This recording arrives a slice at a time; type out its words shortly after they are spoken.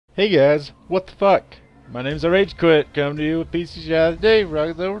Hey guys, what the fuck? My name's Rage Quit, coming to you with PCSOTD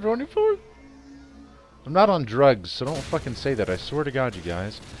October 24th. I'm not on drugs, so don't fucking say that, I swear to God, you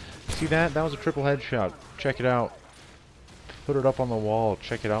guys. See that? That was a triple headshot. Check it out. Put it up on the wall,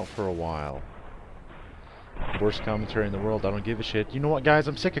 check it out for a while. Worst commentary in the world, I don't give a shit. You know what, guys?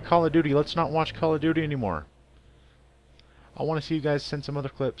 I'm sick of Call of Duty. Let's not watch Call of Duty anymore. I want to see you guys send some other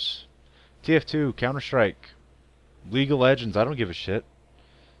clips. TF2, Counter-Strike, League of Legends, I don't give a shit.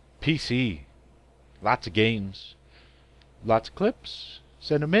 PC, lots of games, lots of clips.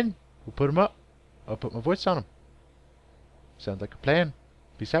 Send them in. We'll put them up. I'll put my voice on them. Sounds like a plan.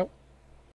 Peace out.